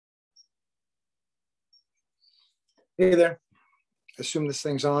Hey there. I assume this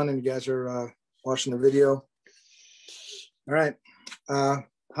thing's on and you guys are watching the video. All right.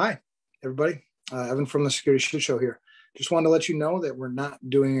 Hi, everybody. Evan from the Security Shit Show here. Just wanted to let you know that we're not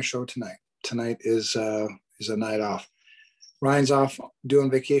doing a show tonight. Tonight is a night off. Ryan's off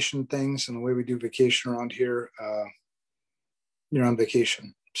doing vacation things, and the way we do vacation around here, you're on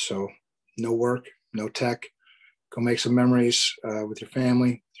vacation. So no work, no tech. Go make some memories with your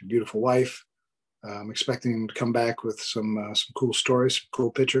family, with your beautiful wife. I'm expecting him to come back with some cool stories, some cool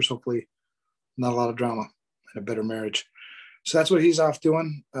pictures, hopefully not a lot of drama and a better marriage. So that's what he's off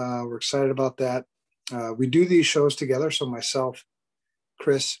doing. We're excited about that. We do these shows together. So myself,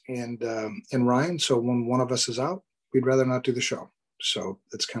 Chris, and Ryan. So when one of us is out, we'd rather not do the show. So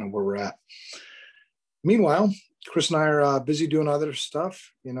that's kind of where we're at. Meanwhile, Chris and I are busy doing other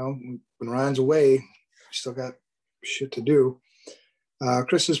stuff. You know, when Ryan's away, we still got shit to do.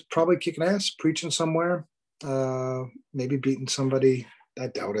 Chris is probably kicking ass, preaching somewhere, maybe beating somebody. I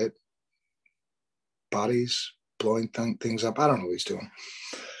doubt it. Bodies, blowing things up. I don't know what he's doing.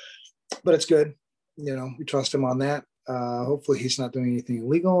 But it's good. You know, we trust him on that. Hopefully he's not doing anything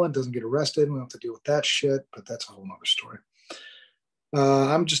illegal and doesn't get arrested. We don't have to deal with that shit, but that's a whole nother story.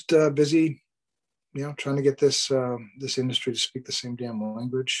 I'm just busy, you know, trying to get this industry to speak the same damn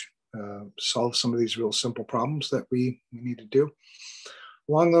language, solve some of these real simple problems that we need to do.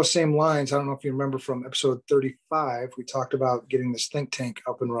 Along those same lines, I don't know if you remember from episode 35, we talked about getting this think tank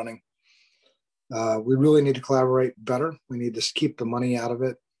up and running. We really need to collaborate better. We need to keep the money out of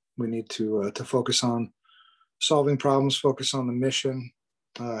it. We need to focus on solving problems, focus on the mission,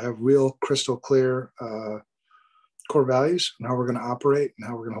 have real crystal clear core values and how we're going to operate and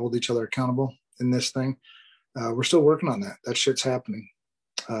how we're going to hold each other accountable in this thing. We're still working on that. That shit's happening.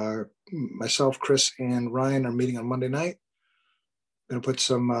 Myself, Chris, and Ryan are meeting on Monday night. Going to put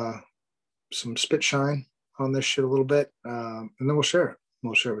some spit shine on this shit a little bit, and then we'll share it.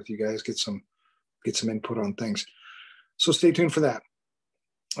 We'll share it with you guys. Get some input on things. So stay tuned for that.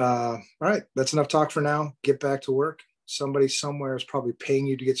 All right, that's enough talk for now. Get back to work. Somebody somewhere is probably paying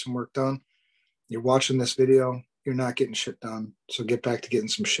you to get some work done. You're watching this video. You're not getting shit done. So get back to getting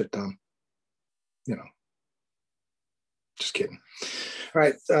some shit done. You know, just kidding. All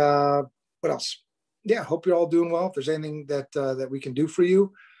right. What else? Yeah, hope you're all doing well. If there's anything that we can do for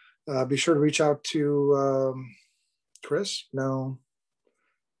you, be sure to reach out to Chris. No,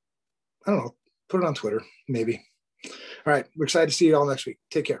 I don't know. Put it on Twitter, maybe. All right. We're excited to see you all next week.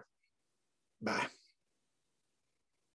 Take care. Bye.